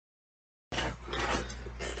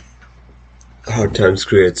Hard times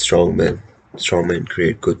create strong men. Strong men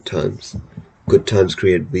create good times. Good times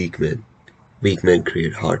create weak men. Weak men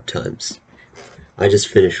create hard times. I just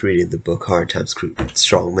finished reading the book Hard Times Create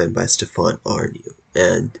Strong Men by Stefan Arniu,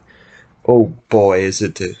 and oh boy, is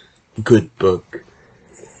it a good book.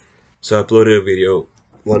 So I uploaded a video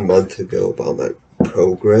 1 month ago about my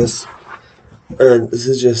progress, and this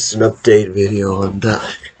is just an update video on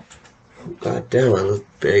that. God damn, I look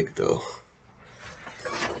big though.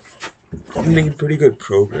 I'm making pretty good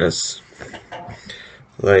progress.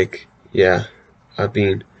 Like, yeah, I've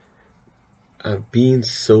been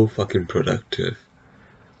so fucking productive.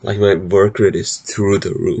 Like, my work rate is through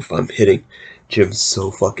the roof. I'm hitting gym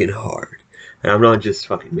so fucking hard. And I'm not just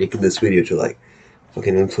fucking making this video to like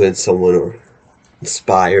fucking influence someone or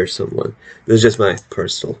inspire someone. This is just my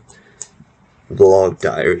personal vlog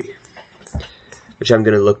diary, which I'm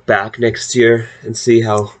gonna look back next year and see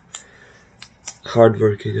how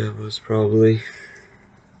hardworking I was probably.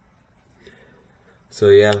 So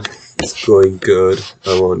yeah, it's going good.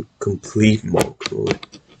 I'm on complete monk mode.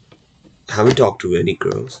 I haven't talked to any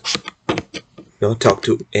girls. Not talked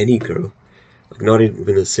to any girl. Like, not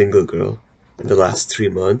even a single girl in the last 3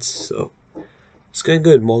 months, so it's going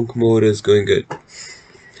good. Monk mode is going good.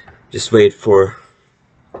 Just wait for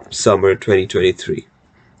summer 2023.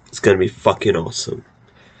 It's gonna be fucking awesome.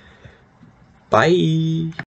 Bye!